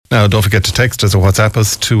Now, don't forget to text us or WhatsApp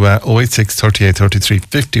us to 086 38 33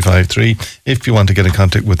 55 3 if you want to get in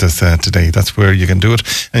contact with us today. That's where you can do it.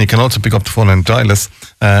 And you can also pick up the phone and dial us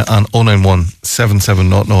on 091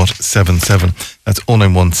 7700 77. That's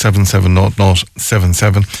 091 7700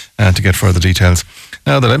 77 to get further details.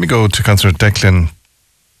 Now, let me go to Councillor Declan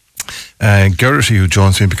Geraghty, who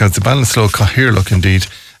joins me, because the Ballinasloe Cathaoirleach indeed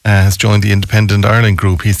has joined the Independent Ireland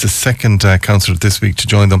group. He's the second councillor this week to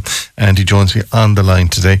join them, and he joins me on the line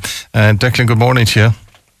today. Declan, good morning to you.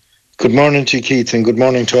 Good morning to you, Keith, and good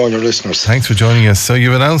morning to all your listeners. Thanks for joining us. So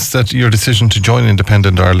you've announced that your decision to join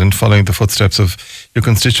Independent Ireland, following the footsteps of your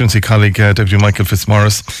constituency colleague, Deputy Michael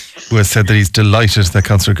Fitzmaurice, who has said that he's delighted that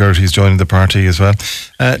Councillor Geraghty is joining the party as well.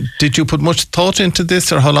 Did you put much thought into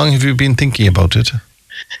this, or how long have you been thinking about it?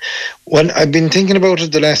 Well, I've been thinking about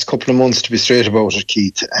it the last couple of months, to be straight about it,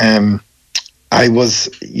 Keith. I was,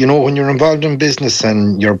 when you're involved in business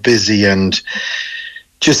and you're busy and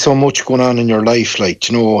just so much going on in your life, I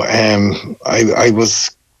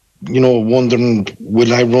was, wondering,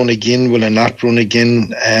 will I run again? Will I not run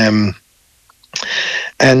again?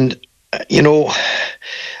 I've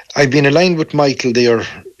been aligned with Michael there,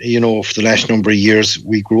 for the last number of years.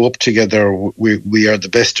 We grew up together. We are the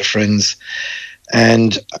best of friends.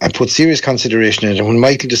 And I put serious consideration in it. And when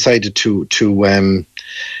Michael decided to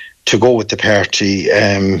go with the party,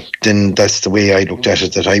 then that's the way I looked at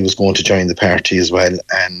it, that I was going to join the party as well,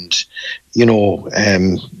 and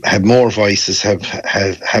have more voices, have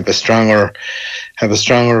a stronger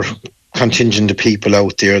contingent of people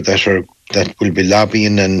out there that will be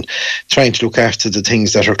lobbying and trying to look after the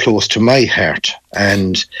things that are close to my heart.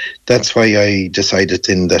 And that's why I decided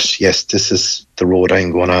then that, yes, this is the road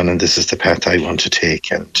I'm going on and this is the path I want to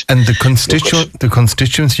take. And the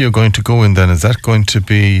constituency you're going to go in then, is that going to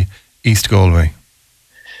be East Galway?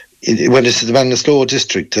 Well, it's the Ballinasloe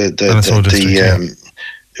district, for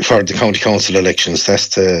the county council elections.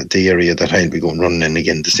 That's the area that I'll be running in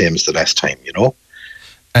again, the same as the last time,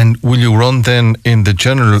 And will you run then in the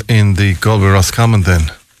general in the Galway Roscommon then?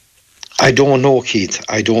 I don't know, Keith.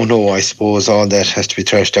 I don't know. I suppose all that has to be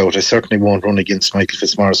thrashed out. I certainly won't run against Michael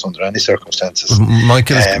Fitzmaurice under any circumstances.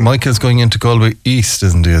 Michael's going into Galway East,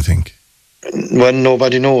 isn't he, I think? Well,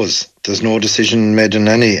 nobody knows. There's no decision made in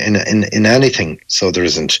anything, so there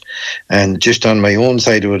isn't. And just on my own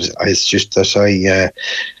side of it, it's just that I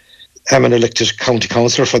I'm an elected county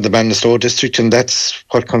councillor for the Ballinasloe district, and that's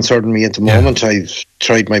what concerns me at the moment. I've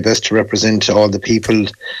tried my best to represent all the people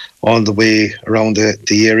all the way around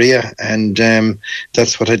the area, and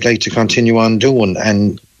that's what I'd like to continue on doing.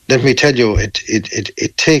 And let me tell you,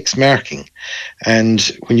 it takes marking. And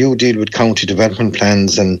when you deal with county development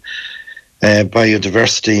plans and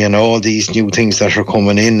biodiversity and all these new things that are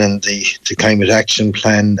coming in, and the climate action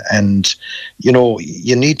plan, and you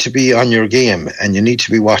need to be on your game, and you need to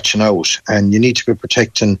be watching out, and you need to be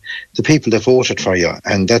protecting the people that voted for you,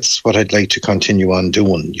 and that's what I'd like to continue on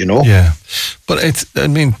doing. Yeah, but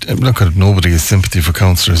look, nobody has sympathy for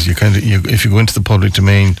councillors. If you go into the public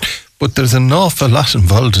domain, but there's an awful lot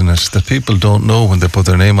involved in it that people don't know when they put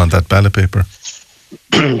their name on that ballot paper.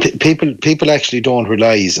 People actually don't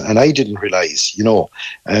realise, and I didn't realise,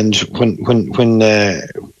 And when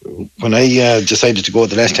I decided to go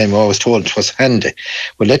the last time, I was told it was handy.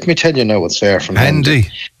 Well, let me tell you now, it's far from handy.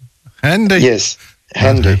 Handy. Yes,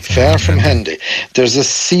 handy. Far from handy. There's a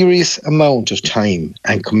serious amount of time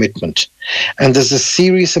and commitment, and there's a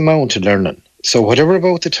serious amount of learning. So whatever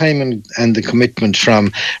about the time and the commitment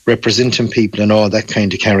from representing people and all that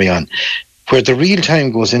kind of carry on, where the real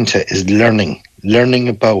time goes into is learning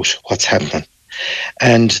about what's happening.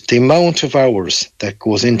 And the amount of hours that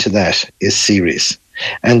goes into that is serious.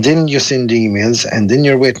 And then you send emails, and then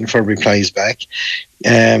you're waiting for replies back.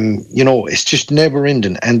 It's just never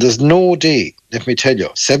ending. And there's no day, let me tell you,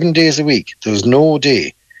 7 days a week, there's no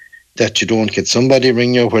day that you don't get somebody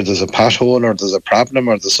ring you where there's a pothole or there's a problem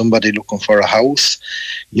or there's somebody looking for a house.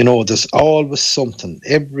 There's always something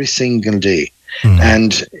every single day.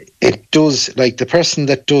 And it does, like the person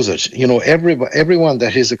that does it, everyone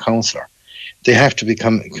that is a councillor, they have to be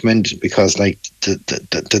commended, because like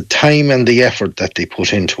the time and the effort that they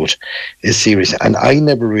put into it is serious. And I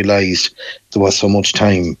never realised there was so much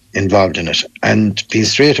time involved in it. And being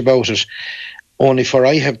straight about it, only for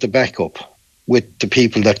I have the backup with the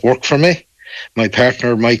people that work for me, my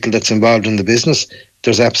partner Michael that's involved in the business,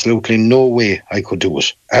 there's absolutely no way I could do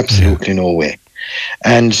it. Absolutely no way.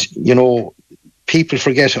 And, people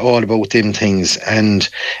forget all about them things, and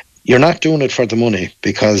you're not doing it for the money,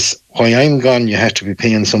 because while I'm gone, you have to be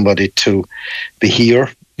paying somebody to be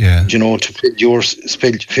here, to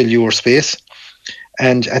fill your space.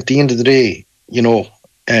 And at the end of the day,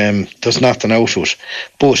 there's nothing out of it.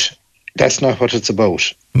 But that's not what it's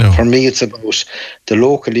about. No. For me, it's about the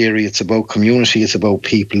local area, it's about community, it's about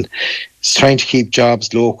people. It's trying to keep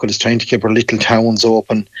jobs local, it's trying to keep our little towns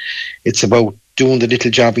open. It's about doing the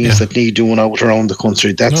little jobbings that need doing out around the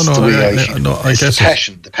country. That's the way I feel. I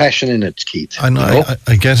get the passion in it, Keith. I know.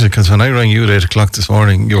 I get it, because when I rang you at 8 o'clock this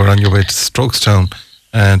morning, you were on your way to Strokestown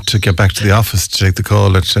to get back to the office to take the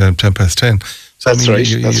call at 10:10. So That's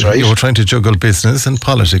right. You were trying to juggle business and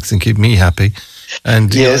politics and keep me happy.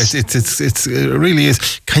 And yes, it really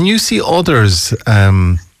is. Can you see others,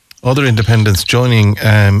 other independents joining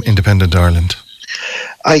Independent Ireland?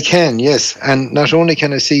 I can, yes. And not only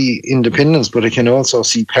can I see independents, but I can also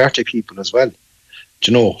see party people as well,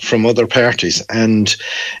 from other parties. And,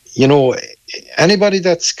 anybody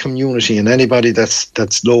that's community and anybody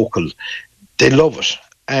that's local, they love it.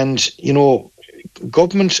 And,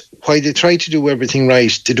 government, while they try to do everything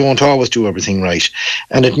right, they don't always do everything right.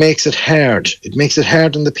 And it makes it hard. It makes it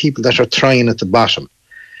hard on the people that are trying at the bottom,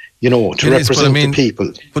 to represent the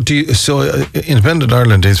people. But Independent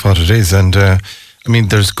Ireland is what it is. And,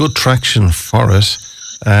 there's good traction for it.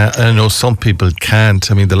 I know some people can't.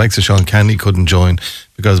 The likes of Sean Canny couldn't join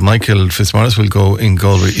because Michael Fitzmaurice will go in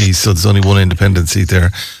Galway East, so there's only one independent seat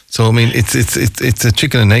there. So it's a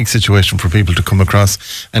chicken and egg situation for people to come across.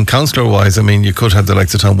 And councillor wise, you could have the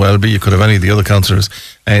likes of Tom Welby, you could have any of the other councillors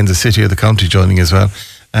in the city or the county joining as well.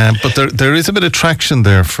 But there is a bit of traction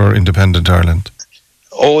there for Independent Ireland.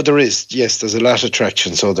 Oh, there is. Yes, there's a lot of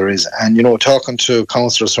traction, so there is. And, talking to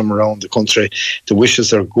councillors from around the country, the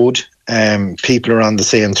wishes are good. People are on the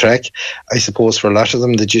same track. I suppose for a lot of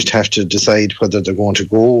them, they just have to decide whether they're going to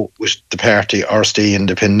go with the party or stay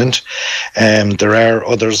independent. There are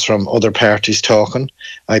others from other parties talking,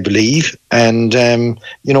 I believe. And,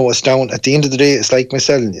 it's down, at the end of the day, it's like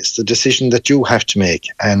myself, it's the decision that you have to make.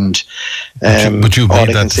 And but you made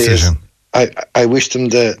that decision. I wish them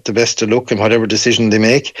the best of luck in whatever decision they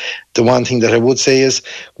make. The one thing that I would say is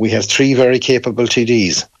we have 3 very capable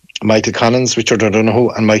TDs, Michael Collins, Richard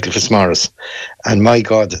O'Donoghue and Michael Fitzmaurice. And my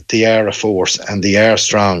God, they are a force and they are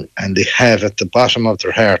strong and they have at the bottom of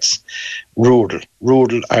their hearts rural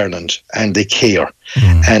Ireland, and they care.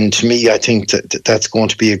 And to me, I think that's going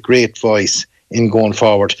to be a great voice in going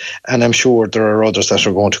forward, and I'm sure there are others that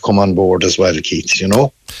are going to come on board as well, Keith.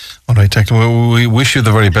 All right, Declan, we wish you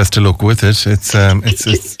the very best of luck with it. It's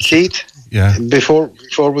Keith. Yeah. Before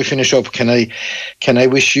we finish up, can I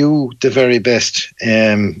wish you the very best?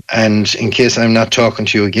 And in case I'm not talking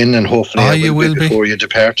to you again, and hopefully I will be before you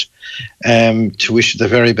depart, to wish you the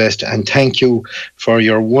very best and thank you for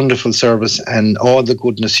your wonderful service and all the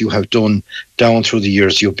goodness you have done down through the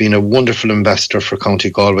years. You've been a wonderful ambassador for County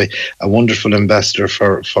Galway, a wonderful ambassador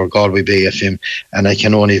for Galway Bay FM, and I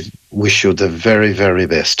can only wish you the very, very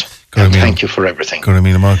best. And thank you for everything.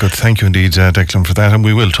 Thank you indeed, Declan, for that. And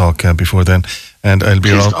we will talk before then. And I'll be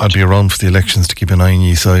around for the elections to keep an eye on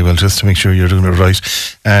you, so I will, just to make sure you're doing it right.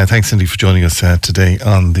 Thanks indeed for joining us today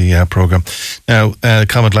on the programme. Now,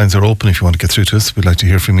 comment lines are open if you want to get through to us. We'd like to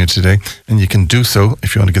hear from you today. And you can do so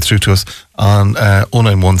if you want to get through to us on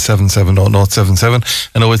 091 770077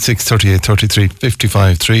 and 086 38 33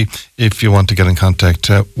 55 3 if you want to get in contact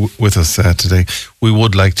with us today. We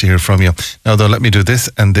would like to hear from you. Now, though, let me do this,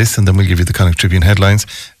 and then we'll give you the Connacht Tribune headlines.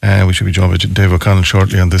 We should be joined by Dave O'Connell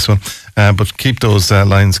shortly on this one. But keep those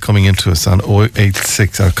lines coming into us on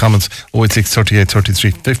 086, our comments, 086 38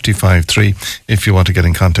 33 55 3 if you want to get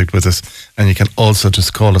in contact with us. And you can also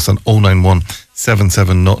just call us on 091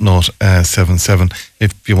 770077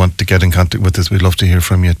 if you want to get in contact with us. We'd love to hear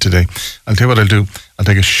from you today. I'll tell you what I'll do. I'll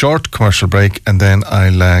take a short commercial break and then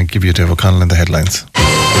I'll give you Dave O'Connell and the headlines.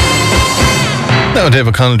 Now, Dave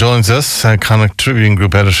O'Connell joins us, Connacht Tribune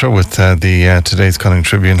Group Editor with today's Connacht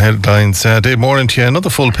Tribune Headlines. Dave, morning to you. Another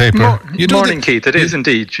full paper. Morning, Keith. It is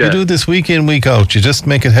indeed. You do this week in, week out. You just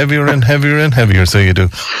make it heavier and heavier and heavier, so you do.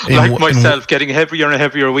 Myself, getting heavier and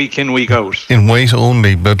heavier week in, week out. In weight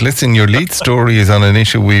only. But listen, your lead story is on an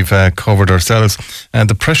issue we've covered ourselves, and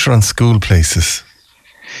the pressure on school places.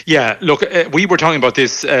 Yeah, look, we were talking about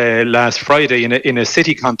this last Friday in a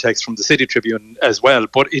city context from the City Tribune as well,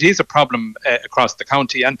 but it is a problem across the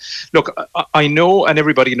county. And look, I know, and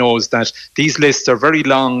everybody knows, that these lists are very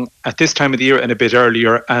long at this time of the year and a bit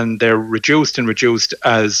earlier, and they're reduced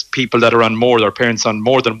as people that are on more, their parents on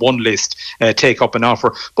more than one list take up an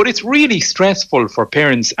offer. But it's really stressful for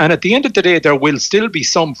parents, and at the end of the day, there will still be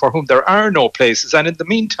some for whom there are no places. And in the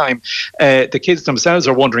meantime, the kids themselves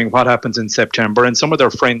are wondering what happens in September, and some of their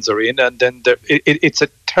friends are in, and then it's a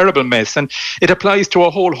terrible mess. And it applies to a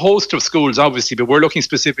whole host of schools, obviously, but we're looking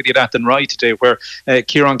specifically at Athenry today, where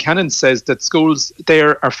Ciarán Cannon says that schools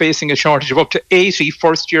there are facing a shortage of up to 80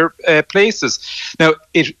 first-year places. Now,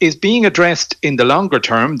 it is being addressed in the longer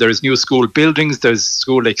term. There's new school buildings, there's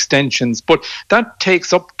school extensions, but that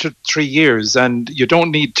takes up to 3 years, and you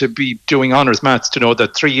don't need to be doing honours maths to know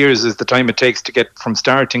that 3 years is the time it takes to get from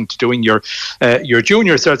starting to doing your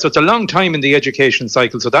junior cert. So it's a long time in the education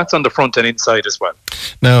cycle. So that's on the front and inside as well.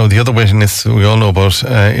 Now, the other waiting list we all know about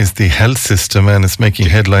is the health system, and it's making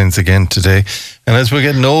headlines again today. And as we're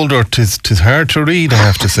getting older, it's hard to read, I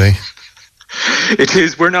have to say. It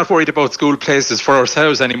is. We're not worried about school places for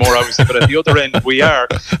ourselves anymore, obviously, but at the other end we are,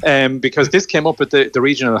 because this came up at the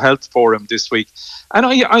Regional Health Forum this week. And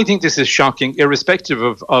I think this is shocking, irrespective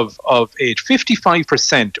of age.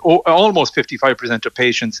 55%, almost 55% of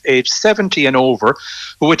patients aged 70 and over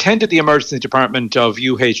who attended the emergency department of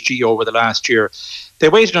UHG over the last year, they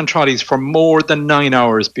waited on trolleys for more than 9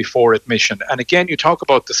 hours before admission. And again, you talk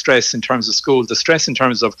about the stress in terms of school, the stress in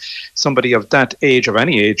terms of somebody of that age, of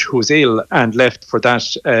any age, who's ill and left for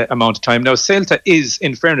that amount of time. Now, CELTA is,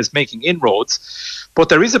 in fairness, making inroads, but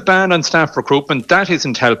there is a ban on staff recruitment. That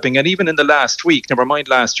isn't helping. And even in the last week, never mind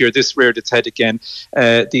last year, this reared its head again.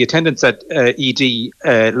 The attendance at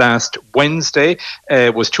ED last Wednesday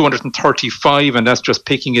was 235, and that's just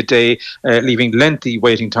picking a day, leaving lengthy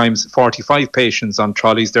waiting times, 45 patients on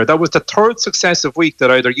trolleys there. That was the third successive week that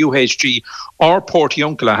either UHG or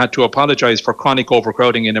Portiuncula had to apologise for chronic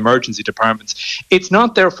overcrowding in emergency departments. It's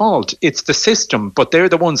not their fault. It's the system, but they're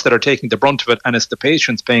the ones that are taking the brunt of it, and it's the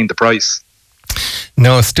patients paying the price.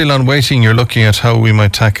 Now, still on waiting, you're looking at how we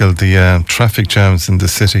might tackle the traffic jams in the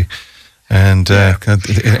city, and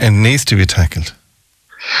it needs to be tackled.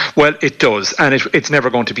 Well, it does, and it's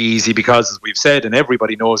never going to be easy because, as we've said, and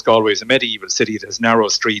everybody knows, Galway is a medieval city. It has narrow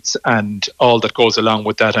streets and all that goes along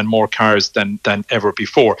with that, and more cars than ever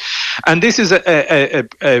before. And this is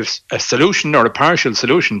a solution, or a partial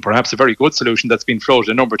solution, perhaps a very good solution, that's been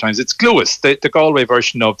floated a number of times. It's Lewis, the Galway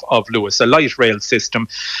version of Lewis, a light rail system.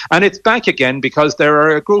 And it's back again because there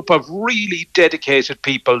are a group of really dedicated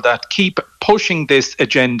people that keep pushing this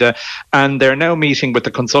agenda, and they're now meeting with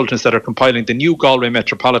the consultants that are compiling the new Galway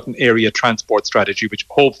Metropolitan Area Transport Strategy, which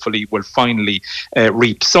hopefully will finally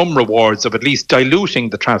reap some rewards of at least diluting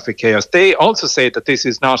the traffic chaos. They also say that this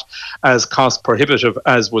is not as cost prohibitive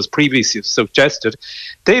as was previously suggested.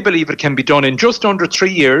 They believe it can be done in just under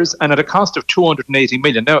 3 years and at a cost of 280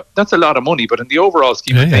 million. Now, that's a lot of money, but in the overall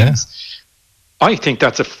scheme of things, I think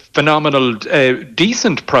that's a phenomenal,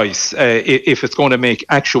 decent price if it's going to make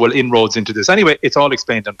actual inroads into this. Anyway, it's all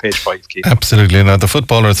explained on page 5, Keith. Absolutely. Now, the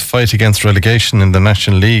footballers fight against relegation in the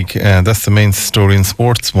National League. That's the main story in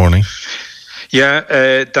sports this morning. Yeah,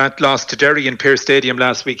 that loss to Derry in Pearse Stadium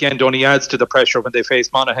last weekend only adds to the pressure when they face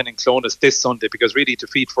Monaghan and Clonus this Sunday, because really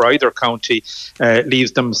defeat for either county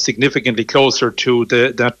leaves them significantly closer to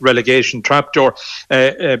that relegation trapdoor.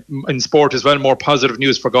 In sport as well, more positive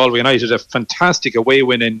news for Galway United. A fantastic away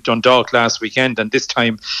win in Dundalk last weekend, and this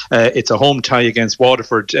time it's a home tie against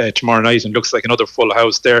Waterford tomorrow night, and looks like another full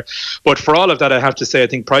house there. But for all of that, I have to say, I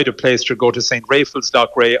think pride of place should go to St. Raphael's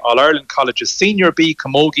Loughrea, All-Ireland College's Senior B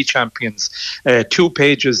Camogie champions. 2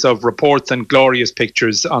 pages of reports and glorious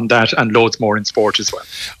pictures on that, and loads more in sport as well.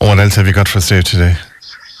 What else have you got for us here today?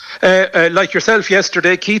 Like yourself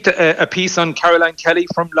yesterday, Keith, a piece on Caroline Kelly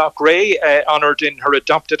from Loughrea, honoured in her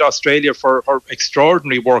adopted Australia for her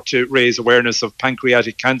extraordinary work to raise awareness of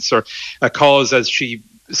pancreatic cancer, a cause, as she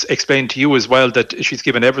explained to you as well, that she's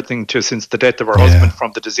given everything to since the death of her husband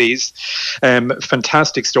from the disease.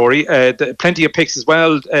 Fantastic story. Plenty of pics as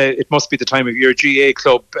well. It must be the time of year. GA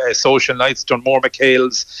Club, social nights, Dunmore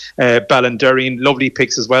McHale's, Ballinderreen. Lovely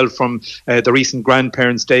pics as well from the recent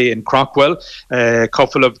Grandparents' Day in Crockwell. A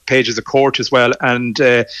couple of pages of court as well. And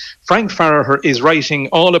Frank Farrer is writing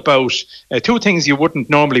all about 2 things you wouldn't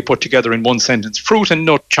normally put together in one sentence: fruit and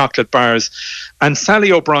nut chocolate bars, and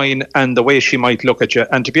Sally O'Brien and the way she might look at you.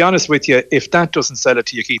 And to be honest with you, if that doesn't sell it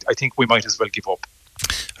to you, Keith, I think we might as well give up.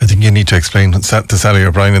 I think you need to explain to Sally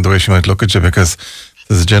O'Brien and the way she might look at you, because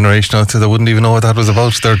there's a generation out there that wouldn't even know what that was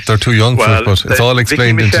about. They're too young for it, but it's all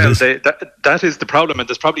explained into this. That is the problem, and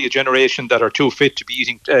there's probably a generation that are too fit to be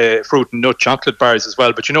eating fruit and nut chocolate bars as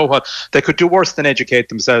well. But you know what? They could do worse than educate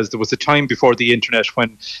themselves. There was a time before the internet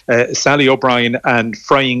when Sally O'Brien and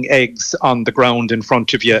frying eggs on the ground in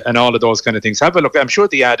front of you and all of those kind of things. Have a look. I'm sure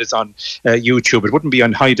the ad is on YouTube. It wouldn't be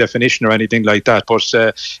on high definition or anything like that,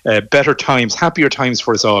 but better times, happier times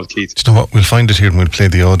for us all, Keith. Do you know what? We'll find it here and we'll play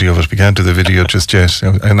the audio of it. We can't do the video just yet.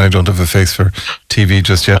 it, and I don't have a face for TV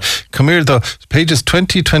just yet. Come here, though, pages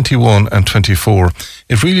 20, 21 and 24.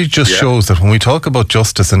 It really just shows that when we talk about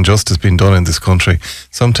justice and justice being done in this country,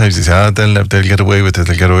 sometimes you say, they'll get away with it,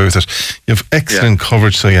 You have excellent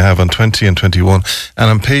coverage, so you have on 20 and 21. And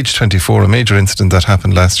on page 24, a major incident that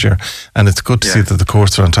happened last year, and it's good to see that the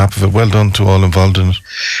courts are on top of it. Well done to all involved in it.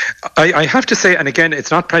 I have to say, and again,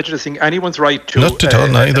 it's not prejudicing anyone's right to not at all,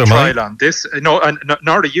 neither trial on this. No, and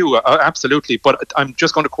nor do you, absolutely. But I'm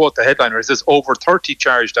just going to quote the headliner. It says, over 30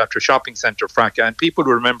 charged after shopping centre fracas. And people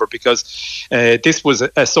will remember, because this was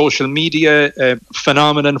a social media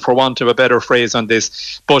phenomenon, for want of a better phrase on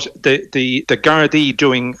this. But the Gardaí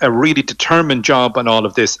doing a really determined job on all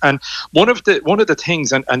of this. And one of the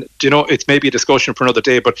things, and it's maybe a discussion for another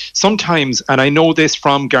day, but sometimes, and I know this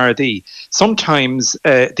from Gardaí, sometimes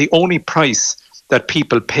the only price that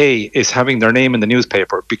people pay is having their name in the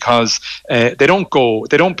newspaper, because they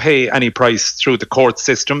don't pay any price through the court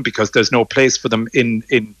system, because there's no place for them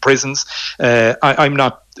in prisons. I'm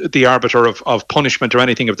not the arbiter of punishment or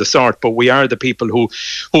anything of the sort, but we are the people who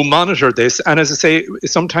monitor this. And as I say,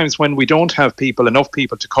 sometimes when we don't have enough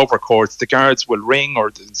people to cover courts, the guards will ring, or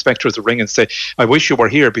the inspectors will ring and say, I wish you were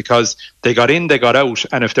here, because they got in, they got out,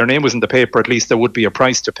 and if their name was in the paper, at least there would be a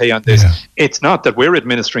price to pay on this. It's not that we're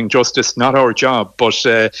administering justice, not our job, but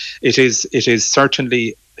it is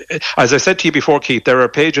certainly, as I said to you before, Keith, there are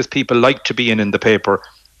pages people like to be in the paper,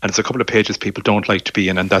 and there's a couple of pages people don't like to be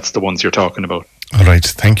in, and that's the ones you're talking about. All right,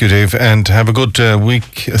 thank you, Dave, and have a good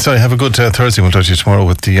have a good Thursday. We'll talk to you tomorrow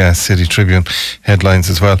with the City Tribune headlines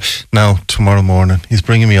as well. Now, tomorrow morning, he's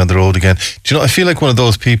bringing me on the road again. Do you know, I feel like one of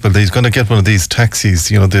those people that he's going to get one of these taxis,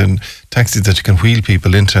 the taxis that you can wheel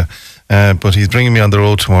people into, but he's bringing me on the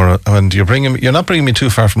road tomorrow, and you're not bringing me too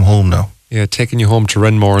far from home now. Yeah, taking you home to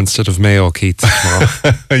Renmore instead of Mayo, Keith,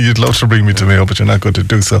 tomorrow. You'd love to bring me to Mayo, but you're not going to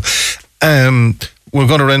do so. We're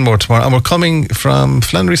going to Renmore tomorrow, and we're coming from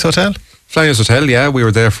Flannery's Hotel. Flannery's Hotel, yeah. We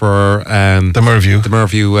were there for the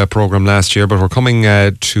Merview programme last year, but we're coming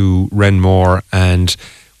to Renmore, and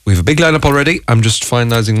we have a big lineup already. I'm just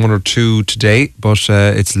finalising one or two today, but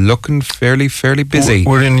it's looking fairly busy.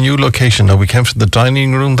 We're in a new location now. We came from the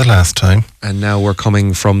dining room the last time, and now we're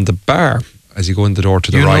coming from the bar. As you go in the door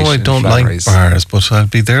to the right. I don't like bars, but I'll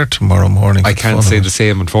be there tomorrow morning. I can't say the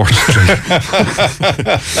same, unfortunately.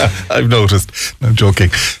 I've noticed. No, I'm joking.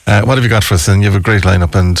 What have you got for us? And you have a great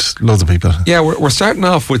lineup and loads of people. Yeah, we're starting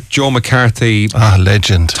off with Joe McCarthy.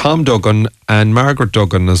 Legend. Tom Duggan and Margaret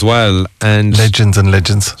Duggan as well. And legends and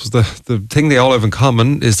legends. So the thing they all have in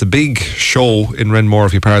common is the big show in Renmore,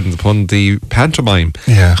 if you pardon the pun, the pantomime.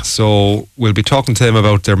 Yeah. So we'll be talking to them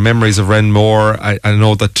about their memories of Renmore. I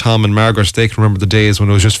know that Tom and Margaret, they can remember the days when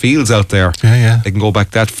it was just fields out there. Yeah. They can go back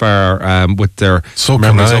that far with their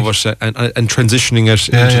memories of it and transitioning it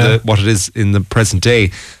into what it is in the present day.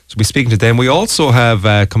 So we'll be speaking to them. We also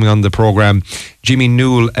have coming on the programme Jimmy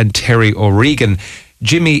Newell and Terry O'Regan.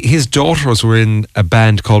 Jimmy, his daughters were in a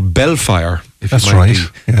band called Bellfire, if you might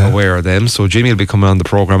be aware of them. So Jimmy will be coming on the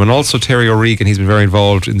programme. And also Terry O'Regan, he's been very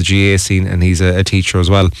involved in the GA scene, and he's a teacher as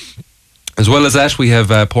well. As well as that, we have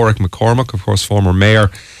Pádraig McCormack, of course, former mayor,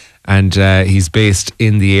 and he's based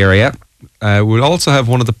in the area. We'll also have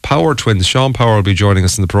one of the Power twins, Sean Power, will be joining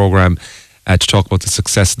us in the programme to talk about the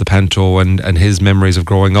success of the Panto and his memories of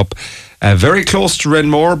growing up. Very close to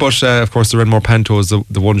Renmore, but of course the Renmore Panto is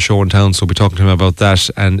the one show in town, so we'll be talking to him about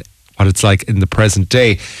that and what it's like in the present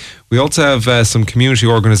day. We also have some community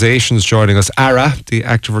organisations joining us. ARA, the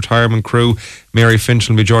Active Retirement Crew, Mary Finch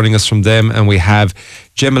will be joining us from them, and we have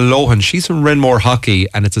Gemma Lohan. She's from Renmore Hockey,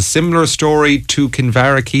 and it's a similar story to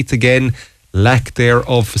Kinvara, Keith, again. Lack there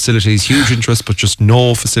of facilities, huge interest, but just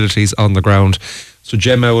no facilities on the ground. So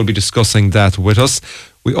Gemma will be discussing that with us.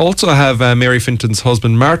 We also have Mary Finton's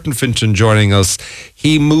husband, Martin Finton, joining us.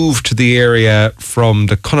 He moved to the area from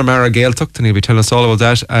the Connemara Gaeltacht, and he'll be telling us all about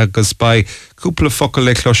that, agus by Cúpla Focail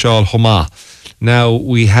le Cloisiáil Chomh. Now,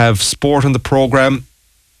 we have sport on the programme.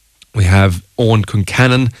 We have Owen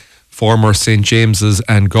Concannon, former St. James's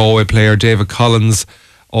and Galway player, David Collins,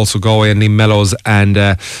 also Galway and Liam Mellows, and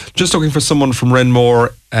just looking for someone from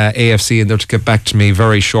Renmore AFC in there to get back to me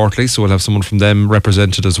very shortly, so we'll have someone from them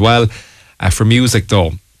represented as well. For music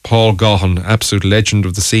though, Paul Gaughan, absolute legend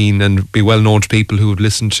of the scene, and be well known to people who would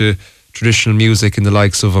listen to traditional music in the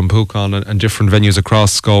likes of Pucon and different venues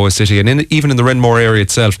across Galway City, and even in the Renmore area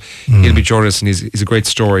itself. He'll be joining us, and he's a great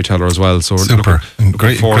storyteller as well. So super,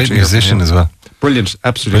 great musician as well. Brilliant,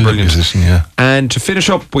 absolutely brilliant musician, yeah. And to finish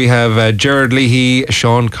up, we have Gerard Leahy,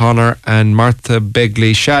 Sean Connor and Martha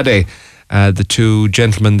Begley Shade. The two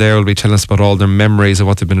gentlemen there will be telling us about all their memories of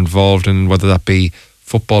what they've been involved in, whether that be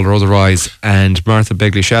football or otherwise, and Martha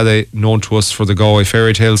Begley-Shadé, known to us for the Galway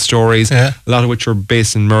fairy tale stories, a lot of which are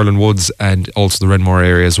based in Merlin Woods and also the Renmore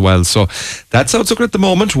area as well. So that's how it's looking at the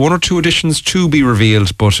moment. 1 or 2 editions to be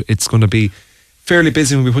revealed, but it's going to be fairly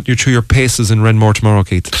busy when we put you through your paces in Renmore tomorrow,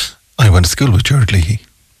 Keith. I went to school with Jared Leahy.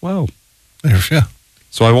 Wow. Yeah.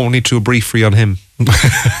 So I won't need to brief for you on him.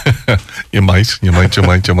 You might.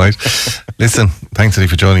 Listen, thanks Eddie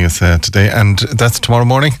for joining us today, and that's tomorrow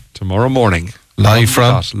morning. Live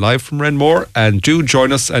from Renmore, and do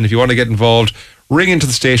join us. And if you want to get involved, ring into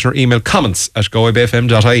the station or email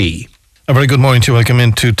comments@galwaybayfm.ie. A very good morning to you. Welcome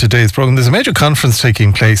into today's programme. There's a major conference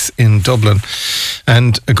taking place in Dublin,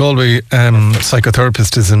 and a Galway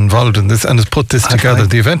psychotherapist is involved in this and has put this together.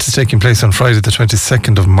 The event is taking place on Friday the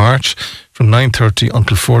 22nd of March from 9:30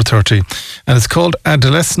 until 4:30, and it's called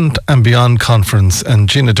Adolescent and Beyond Conference. And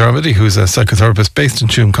Gina Dermody, who's a psychotherapist based in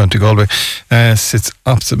Tuam, County Galway, sits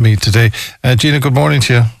opposite me today. Gina, good morning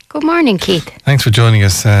to you. Good morning, Keith. Thanks for joining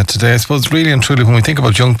us today. I suppose really and truly when we think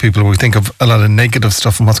about young people, we think of a lot of negative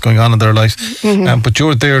stuff and what's going on in their life, but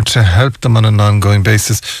you're there to help them on an ongoing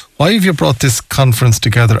basis. Why have you brought this conference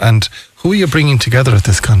together, and who are you bringing together at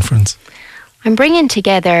this conference? I'm bringing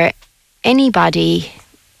together anybody,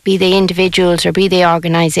 be they individuals or be they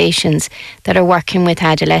organisations, that are working with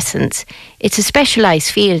adolescents. It's a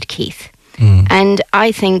specialised field, Keith, and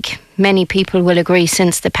I think many people will agree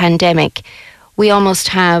since the pandemic we almost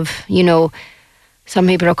have, some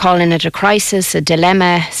people are calling it a crisis, a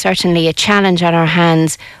dilemma, certainly a challenge on our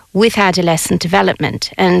hands with adolescent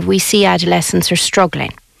development. And we see adolescents are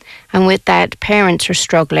struggling. And with that, parents are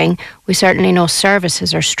struggling. We certainly know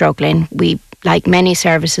services are struggling. We, like many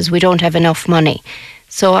services, we don't have enough money.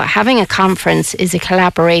 So having a conference is a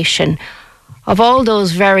collaboration of all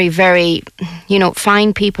those very, very,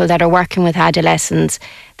 fine people that are working with adolescents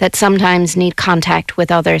that sometimes need contact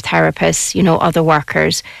with other therapists, other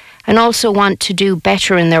workers, and also want to do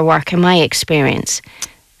better in their work, in my experience.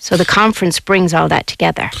 So the conference brings all that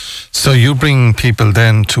together. So you bring people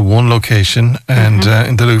then to one location, and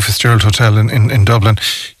in the Louis Fitzgerald Hotel in Dublin,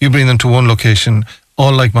 you bring them to one location,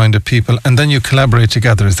 all like-minded people, and then you collaborate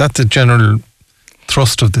together. Is that the general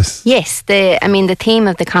thrust of this? Yes, the theme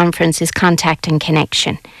of the conference is contact and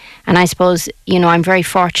connection. And I suppose, I'm very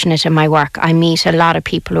fortunate in my work. I meet a lot of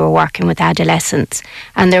people who are working with adolescents,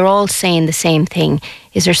 and they're all saying the same thing.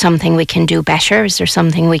 Is there something we can do better? Is there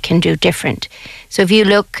something we can do different? So if you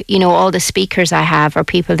look, all the speakers I have are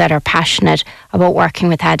people that are passionate about working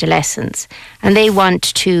with adolescents, and they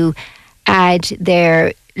want to add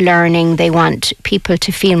their learning. They want people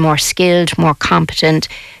to feel more skilled, more competent.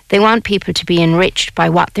 They want people to be enriched by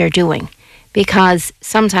what they're doing, because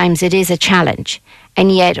sometimes it is a challenge. And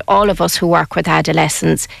yet all of us who work with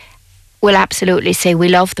adolescents will absolutely say we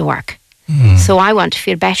love the work. So I want to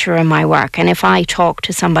feel better in my work. And if I talk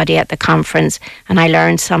to somebody at the conference and I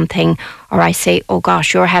learn something, or I say, oh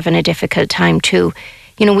gosh, you're having a difficult time too,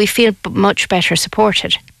 we feel much better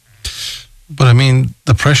supported. But I mean,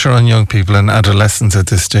 the pressure on young people and adolescents at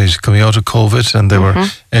this stage, coming out of COVID, and they were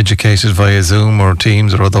educated via Zoom or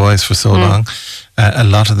Teams or otherwise for so long, a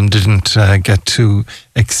lot of them didn't get to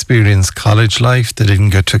experience college life. They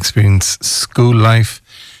didn't get to experience school life.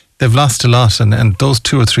 They've lost a lot, and those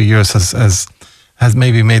 2 or 3 years has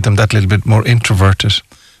maybe made them that little bit more introverted.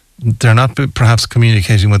 They're not perhaps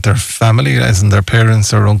communicating with their family, as in their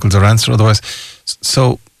parents or uncles or aunts or otherwise.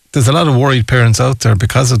 So there's a lot of worried parents out there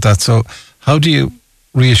because of that. So how do you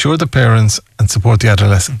reassure the parents and support the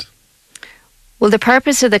adolescent? Well, the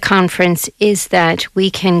purpose of the conference is that we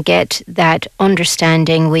can get that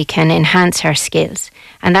understanding, we can enhance our skills.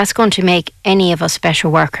 And that's going to make any of us better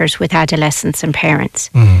workers with adolescents and parents.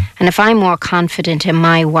 And if I'm more confident in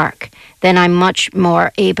my work, then I'm much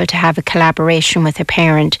more able to have a collaboration with a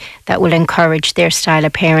parent that will encourage their style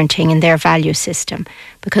of parenting and their value system.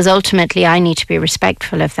 Because ultimately, I need to be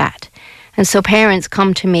respectful of that. And so parents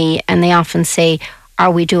come to me and they often say,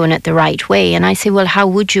 are we doing it the right way? And I say, well, how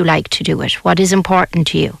would you like to do it? What is important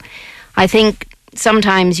to you? I think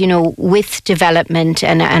sometimes, with development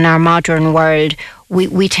and our modern world,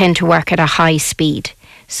 we tend to work at a high speed.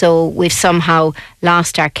 So we've somehow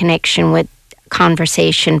lost our connection with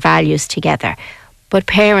conversation, values together. But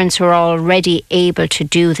parents are already able to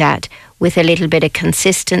do that with a little bit of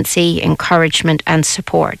consistency, encouragement and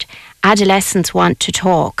support. Adolescents want to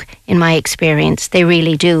talk, in my experience. They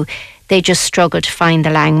really do. They just struggle to find the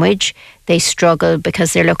language. They struggle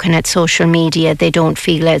because they're looking at social media. They don't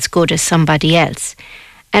feel as good as somebody else.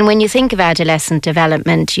 And when you think of adolescent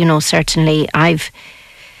development, certainly I've,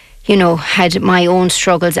 had my own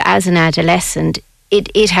struggles as an adolescent.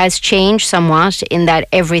 it has changed somewhat in that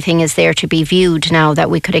everything is there to be viewed now that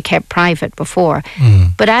we could have kept private before.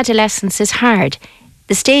 But adolescence is hard.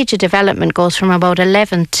 The stage of development goes from about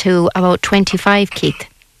 11 to about 25, Keith.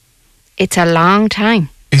 It's a long time.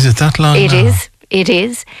 Is it that long? It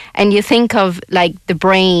is. And you think of like the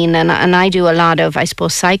brain, and I do a lot of, I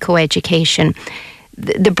suppose, psychoeducation.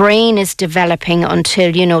 The brain is developing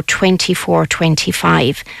until, 24,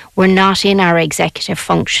 25. We're not in our executive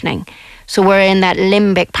functioning. So we're in that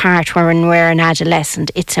limbic part when we're an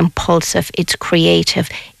adolescent. It's impulsive, it's creative,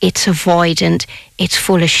 it's avoidant, it's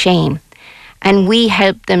full of shame. And we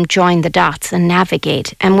help them join the dots and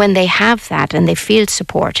navigate. And when they have that and they feel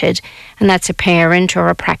supported, and that's a parent or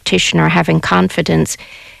a practitioner having confidence,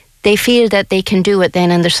 they feel that they can do it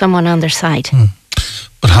then and there's someone on their side.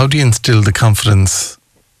 But how do you instill the confidence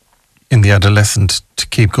in the adolescent to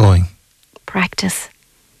keep going? Practice,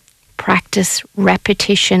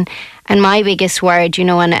 repetition. And my biggest word,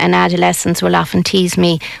 and adolescents will often tease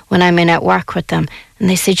me when I'm in at work with them. And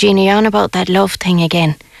they say, Jeannie, you're on about that love thing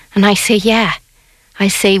again. And I say, yeah. I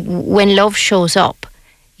say, when love shows up,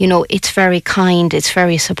 it's very kind, it's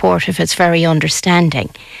very supportive, it's very understanding.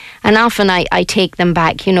 And often I take them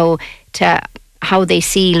back, to how they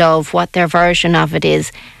see love, what their version of it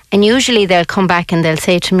is. And usually they'll come back and they'll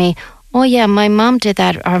say to me, oh yeah, my mom did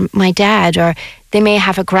that, or my dad, or they may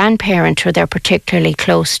have a grandparent who they're particularly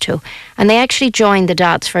close to. And they actually join the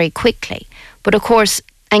dots very quickly. But of course,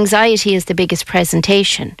 anxiety is the biggest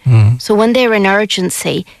presentation. So when they're in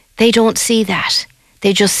urgency, they don't see that.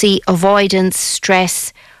 They just see avoidance,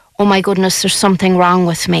 stress. Oh my goodness, there's something wrong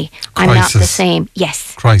with me. Crisis. I'm not the same.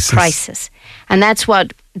 Yes. Crisis. And that's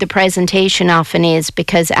what the presentation often is,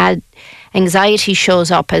 because anxiety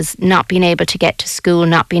shows up as not being able to get to school,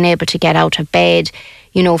 not being able to get out of bed,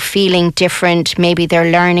 feeling different. Maybe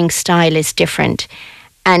their learning style is different.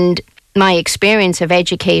 And my experience of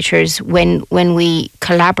educators, when we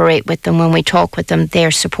collaborate with them, when we talk with them,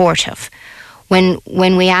 they're supportive.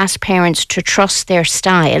 When we ask parents to trust their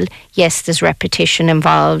style, yes, there's repetition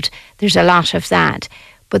involved. There's a lot of that.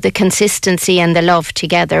 But the consistency and the love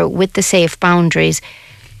together with the safe boundaries,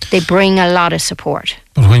 they bring a lot of support.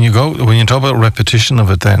 But when you talk about repetition of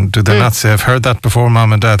it, then do they not say, I've heard that before,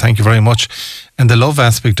 Mom and Dad, thank you very much? And the love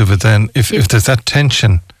aspect of it then, if there's that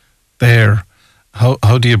tension there,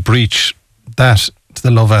 how do you breach that to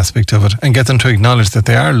the love aspect of it and get them to acknowledge that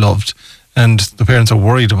they are loved and the parents are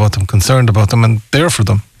worried about them, concerned about them and there for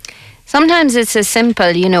them? Sometimes it's as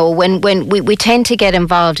simple, when we tend to get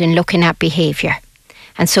involved in looking at behaviour.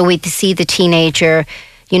 And so we see the teenager,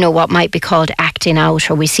 what might be called acting out,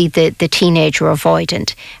 or we see the teenager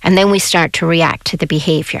avoidant. And then we start to react to the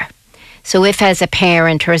behaviour. So if as a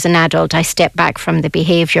parent or as an adult I step back from the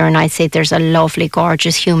behaviour and I say there's a lovely,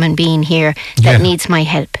 gorgeous human being here that needs my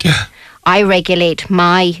help. Yeah. I regulate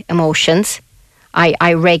my emotions.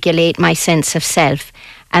 I regulate my sense of self.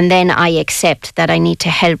 And then I accept that I need to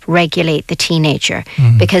help regulate the teenager.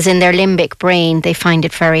 Because in their limbic brain, they find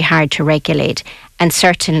it very hard to regulate. And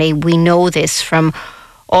certainly we know this from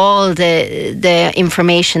all the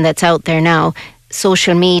information that's out there now.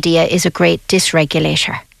 Social media is a great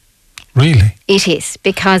dysregulator. Really? It is,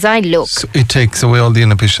 because I look... So it takes away all the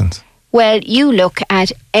inhibitions? Well, you look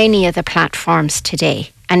at any of the platforms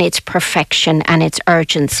today, and it's perfection, and it's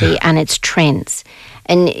urgency, and it's trends.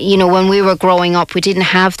 And, when we were growing up, we didn't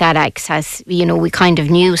have that access. We kind of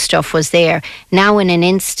knew stuff was there. Now, in an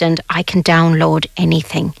instant, I can download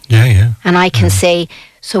anything. Yeah. And I can say,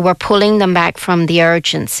 so we're pulling them back from the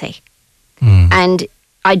urgency. And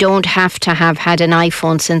I don't have to have had an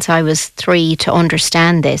iPhone since I was 3 to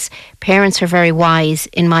understand this. Parents are very wise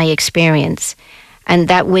in my experience. And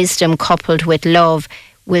that wisdom coupled with love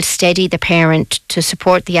will steady the parent to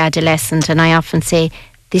support the adolescent. And I often say,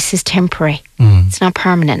 this is temporary. It's not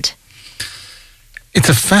permanent. It's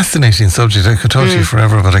a fascinating subject. I could talk to you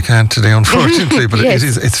forever, but I can't today, unfortunately. But yes.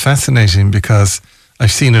 It's fascinating because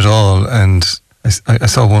I've seen it all. And I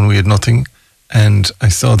saw one we had nothing. And I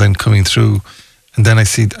saw then coming through. And then I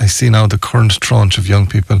see now the current tranche of young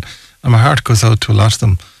people. And my heart goes out to a lot of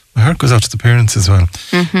them. My heart goes out to the parents as well.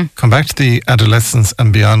 Come back to the Adolescence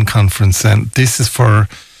and Beyond Conference. And this is for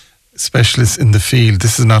specialists in the field.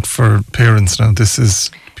 This is not for parents now. This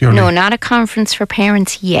is purely... No, not a conference for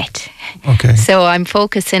parents yet. Okay. So I'm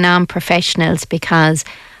focusing on professionals because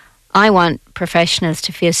I want professionals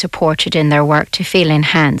to feel supported in their work, to feel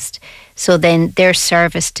enhanced. So then their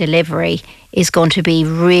service delivery is going to be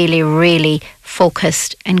really, really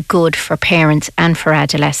focused and good for parents and for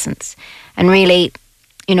adolescents. And really,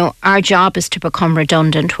 our job is to become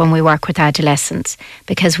redundant when we work with adolescents,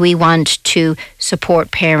 because we want to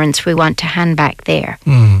support parents, we want to hand back there.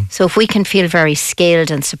 So if we can feel very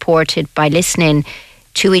skilled and supported by listening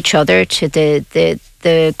to each other, to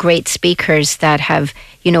the great speakers that have,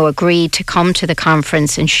 agreed to come to the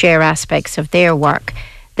conference and share aspects of their work,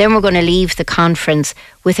 then we're going to leave the conference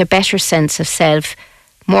with a better sense of self,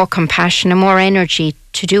 more compassion and more energy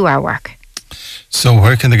to do our work. So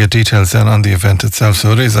where can they get details then on the event itself?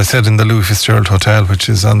 So it is, I said, in the Louis Fitzgerald Hotel, which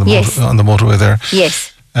is on the motorway there.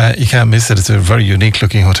 Yes. You can't miss it. It's a very unique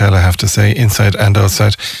looking hotel, I have to say, inside and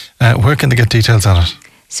outside. Where can they get details on it?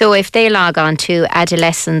 So if they log on to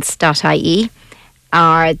adolescence.ie,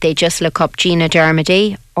 or they just look up Gina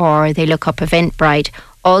Dermody, or they look up Eventbrite,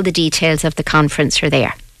 all the details of the conference are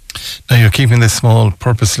there. Now you're keeping this small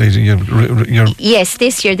purposely. Yes,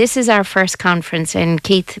 this year, this is our first conference, and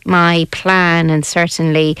Keith, my plan and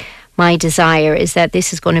certainly my desire is that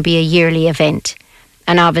this is going to be a yearly event.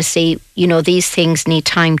 And obviously, these things need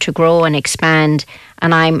time to grow and expand.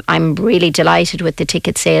 And I'm really delighted with the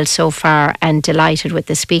ticket sales so far and delighted with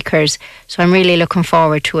the speakers. So I'm really looking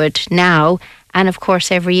forward to it now and, of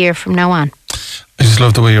course, every year from now on. I just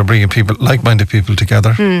love the way you're bringing people, like-minded people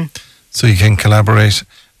together so you can collaborate.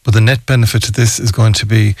 But the net benefit to this is going to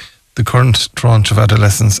be the current tranche of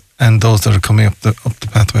adolescents and those that are coming up the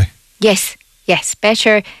pathway. Yes.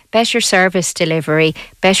 Better service delivery,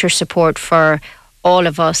 better support for all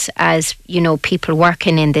of us as, people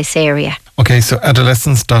working in this area. Okay, so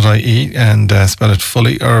adolescence.ie and spell it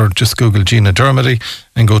fully, or just Google Gina Dermody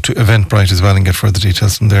and go to Eventbrite as well and get further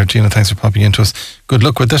details from there. Gina, thanks for popping into us. Good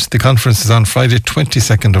luck with it. The conference is on Friday,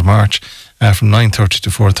 22nd of March from 9:30 to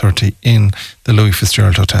 4:30 in the Louis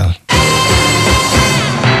Fitzgerald Hotel.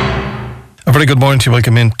 A very good morning to you.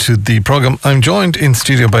 Welcome into the programme. I'm joined in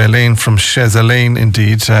studio by Elaine from Chez Elaine,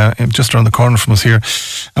 indeed, just around the corner from us here.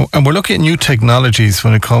 And we're looking at new technologies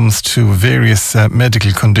when it comes to various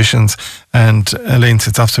medical conditions. And Elaine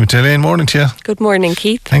sits opposite me today. Elaine, morning to you. Good morning,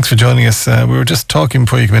 Keith. Thanks for joining us. We were just talking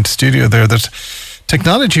before you came into studio there that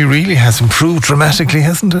technology really has improved dramatically,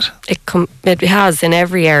 hasn't it? It has in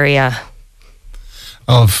every area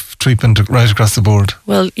of treatment right across the board.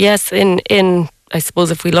 Well, yes, in I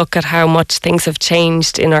suppose if we look at how much things have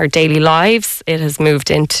changed in our daily lives, it has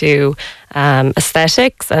moved into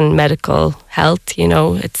aesthetics and medical health.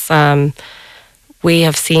 It's we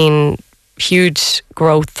have seen huge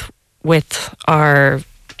growth with our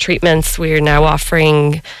treatments. We are now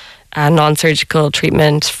offering a non-surgical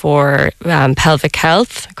treatment for pelvic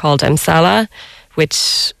health called EMSUITE,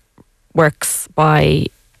 which works by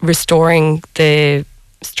restoring the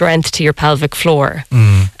strength to your pelvic floor.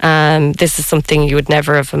 This is something you would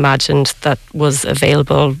never have imagined that was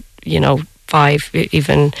available, 5,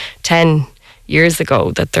 even 10 years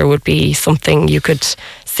ago, that there would be something you could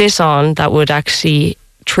sit on that would actually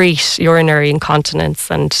treat urinary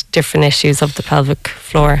incontinence and different issues of the pelvic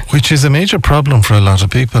floor. Which is a major problem for a lot of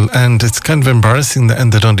people, and it's kind of embarrassing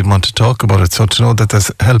and they don't even want to talk about it. So to know that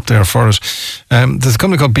there's help there for it. There's a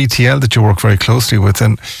company called BTL that you work very closely with,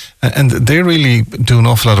 and they really do an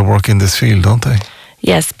awful lot of work in this field, don't they?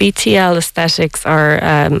 Yes, BTL Aesthetics are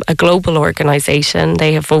a global organisation.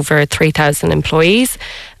 They have over 3,000 employees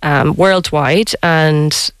worldwide,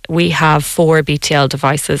 and we have 4 BTL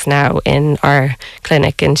devices now in our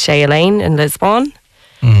clinic in Chez Elaine in Lisbon.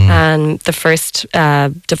 And the first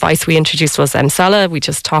device we introduced was EMSUITE, we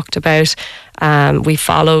just talked about. We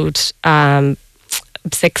followed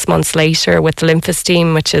 6 months later with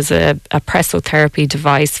Lymphesteam, which is a pressotherapy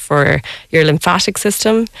device for your lymphatic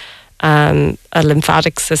system. A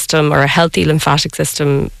lymphatic system, or a healthy lymphatic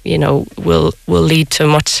system, will lead to a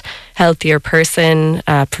much healthier person,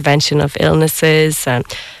 prevention of illnesses,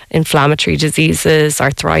 inflammatory diseases,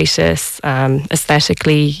 arthritis,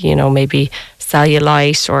 aesthetically, maybe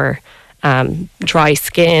cellulite or dry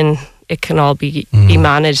skin. It can all be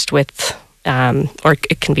managed with, or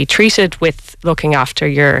it can be treated with looking after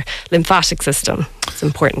your lymphatic system. It's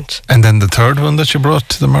important. And then the third one that you brought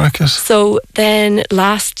to the market? So then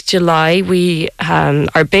last July, we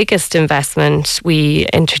our biggest investment, we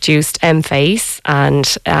introduced M-Face and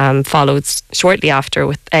followed shortly after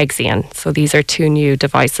with Exion. So these are 2 new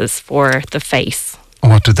devices for the face.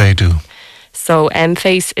 What do they do? So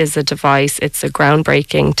M-Face is a device, it's a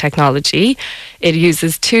groundbreaking technology. It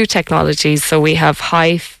uses 2 technologies. So we have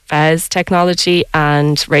high-phase technology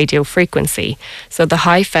and radio frequency. So the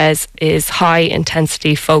high-phase is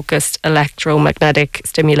high-intensity focused electromagnetic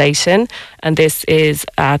stimulation, and this is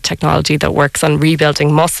a technology that works on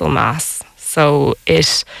rebuilding muscle mass. So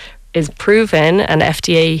it is proven and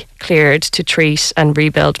FDA cleared to treat and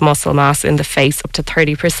rebuild muscle mass in the face up to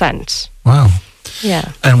 30%. Wow.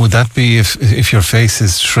 Yeah. And would that be if your face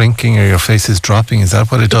is shrinking or your face is dropping? Is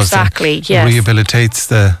that what it does? Exactly, yes. Rehabilitates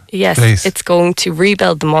the face? It's going to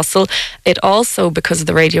rebuild the muscle. It also, because of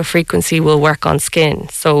the radio frequency, will work on skin.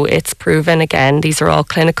 So it's proven, again, these are all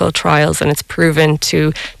clinical trials, and it's proven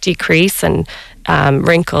to decrease and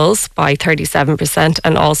wrinkles by 37%,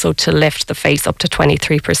 and also to lift the face up to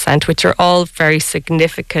 23%, which are all very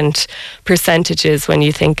significant percentages when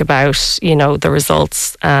you think about, you know, the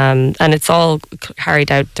results. And it's all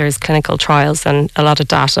carried out. There's clinical trials and a lot of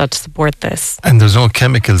data to support this. And there's no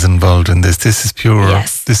chemicals involved in this. This is pure.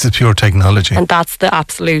 Yes. This is pure technology. And that's the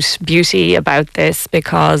absolute beauty about this,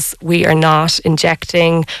 because we are not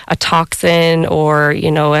injecting a toxin or,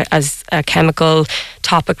 you know, as a chemical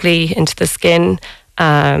topically into the skin.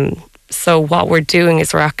 So what we're doing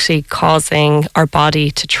is we're actually causing our body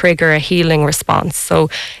to trigger a healing response. So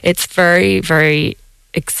it's very, very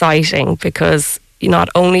exciting, because not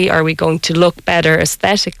only are we going to look better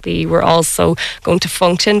aesthetically, we're also going to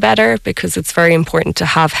function better, because it's very important to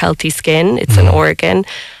have healthy skin. It's an organ.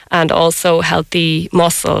 And also healthy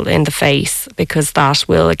muscle in the face, because that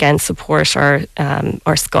will again support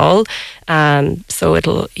our skull. So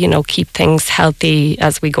it'll, you know, keep things healthy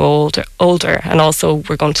as we go older, and also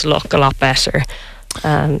we're going to look a lot better.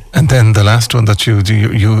 And then the last one that you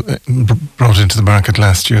brought into the market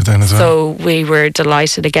last year then as well. So we were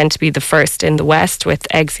delighted again to be the first in the West with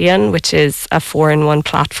Exion, which is a 4-in-1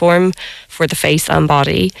 platform for the face and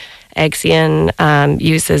body. Exion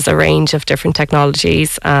uses a range of different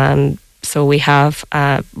technologies. So we have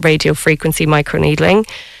radio frequency microneedling,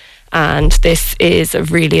 and this is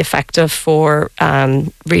really effective for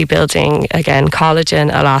rebuilding, again, collagen,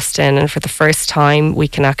 elastin, and for the first time we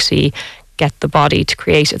can actually get the body to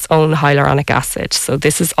create its own hyaluronic acid. So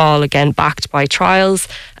this is all, again, backed by trials.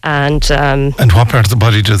 And what part of the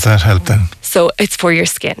body does that help then? So it's for your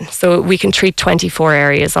skin. So we can treat 24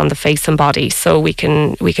 areas on the face and body. So we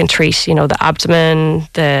can treat, you know, the abdomen,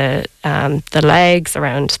 the legs,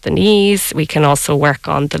 around the knees. We can also work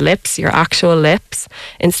on the lips, your actual lips,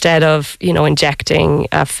 instead of, you know, injecting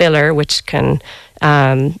a filler, which can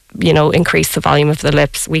you know, increase the volume of the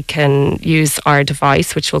lips. We can use our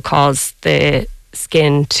device, which will cause the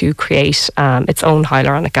skin to create its own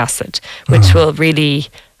hyaluronic acid, which will really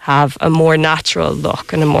have a more natural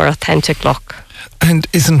look and a more authentic look. And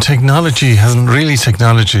hasn't technology,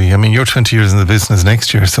 I mean, you're 20 years in the business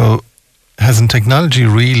next year, so hasn't technology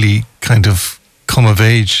really kind of come of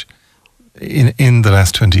age in the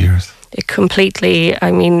last 20 years? It completely.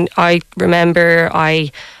 I mean, I remember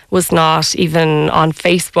I was not even on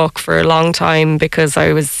Facebook for a long time, because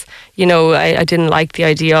I was, you know, I didn't like the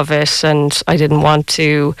idea of it, and I didn't want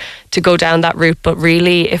to go down that route. But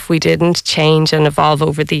really, if we didn't change and evolve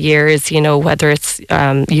over the years, you know, whether it's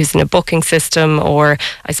using a booking system or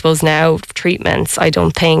I suppose now treatments, I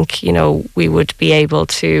don't think, you know, we would be able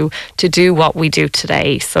to do what we do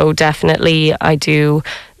today. So definitely I do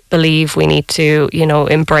believe we need to, you know,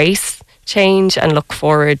 embrace change and look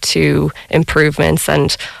forward to improvements.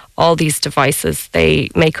 And all these devices, they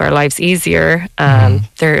make our lives easier.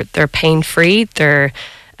 They're pain-free. They're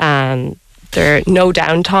no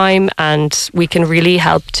downtime, and we can really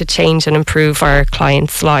help to change and improve our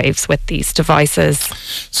clients' lives with these devices.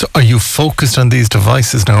 So are you focused on these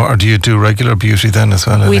devices now, or do you do regular beauty then as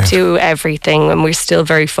well? We do everything, and we're still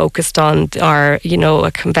very focused on our, you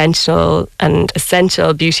know, conventional and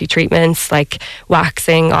essential beauty treatments like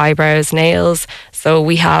waxing, eyebrows, nails. So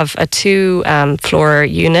we have a 2-floor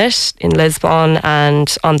unit in Lisbon,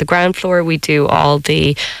 and on the ground floor we do all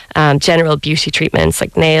the general beauty treatments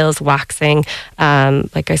like nails, waxing,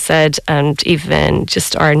 like I said, and even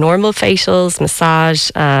just our normal facials,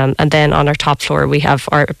 massage, and then on our top floor we have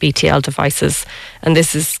our BTL devices. And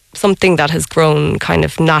this is something that has grown kind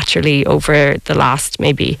of naturally over the last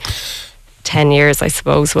maybe 10 years, I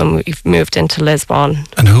suppose, when we've moved into Lisbon.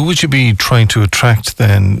 And who would you be trying to attract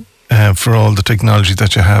then for all the technology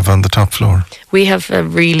that you have on the top floor? We have a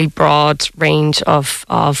really broad range of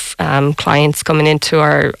clients coming into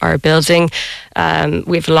our building.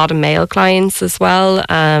 We have a lot of male clients as well.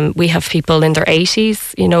 We have people in their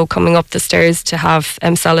 80s, you know, coming up the stairs to have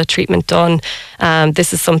Emsella treatment done.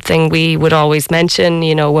 This is something we would always mention,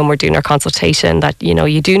 you know, when we're doing our consultation, that, you know,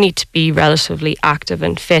 you do need to be relatively active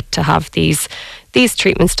and fit to have these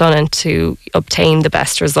treatments done and to obtain the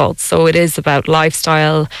best results. So it is about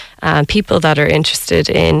lifestyle, people that are interested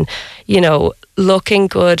in, you know, looking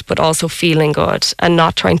good but also feeling good, and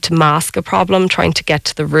not trying to mask a problem, trying to get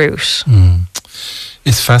to the root.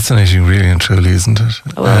 It's fascinating, really and truly, isn't it?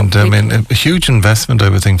 Well, and I mean, a huge investment, I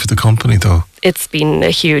would think, for the company, though. It's been a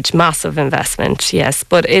huge, massive investment, yes.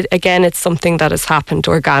 But it's something that has happened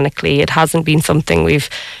organically. It hasn't been something we've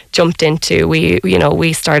jumped into.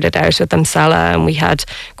 We started out with EMSUITE and we had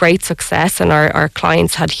great success, and our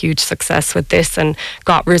clients had huge success with this and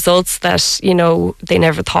got results that, they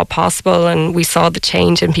never thought possible. And we saw the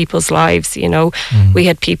change in people's lives, We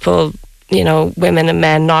had people, women and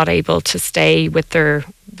men not able to stay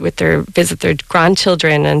visit their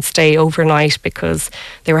grandchildren and stay overnight because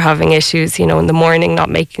they were having issues, in the morning, not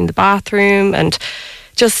making the bathroom, and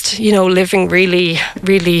just, living really,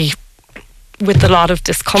 really with a lot of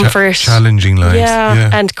discomfort. Challenging lives. Yeah,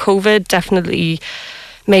 and COVID definitely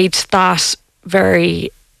made that very,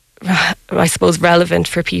 I suppose, relevant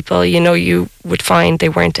for people. You would find they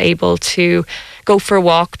weren't able to go for a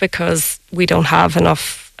walk because we don't have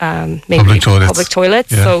enough public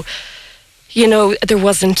toilets. Yeah. So, there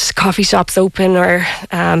wasn't coffee shops open or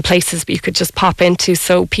places you could just pop into.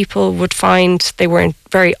 So people would find they weren't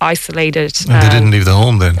very isolated. And they didn't leave the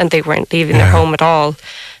home then. And they weren't leaving their home at all.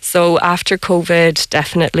 So after COVID,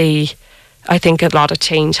 definitely, I think a lot of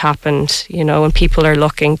change happened, and people are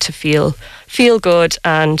looking to feel good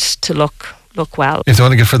and to look well. If you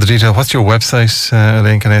want to get further detail, what's your website,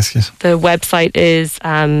 Elaine, can I ask you? The website is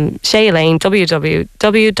Chez Elaine,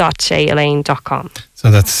 www.chezelaine.com. So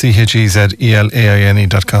that's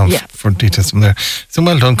CHEZELAINE.com for details from there. So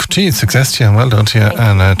well done, continued success to you, and well done to you,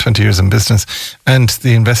 and 20 years in business, and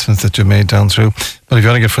the investments that you made down through. But if you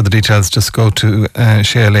want to get further details, just go to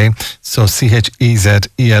Chez Elaine, so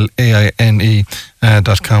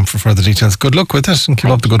CHEZELAINE.com for further details. Good luck with it, and keep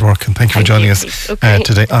up the good work, and thank you for joining us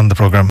today on the programme.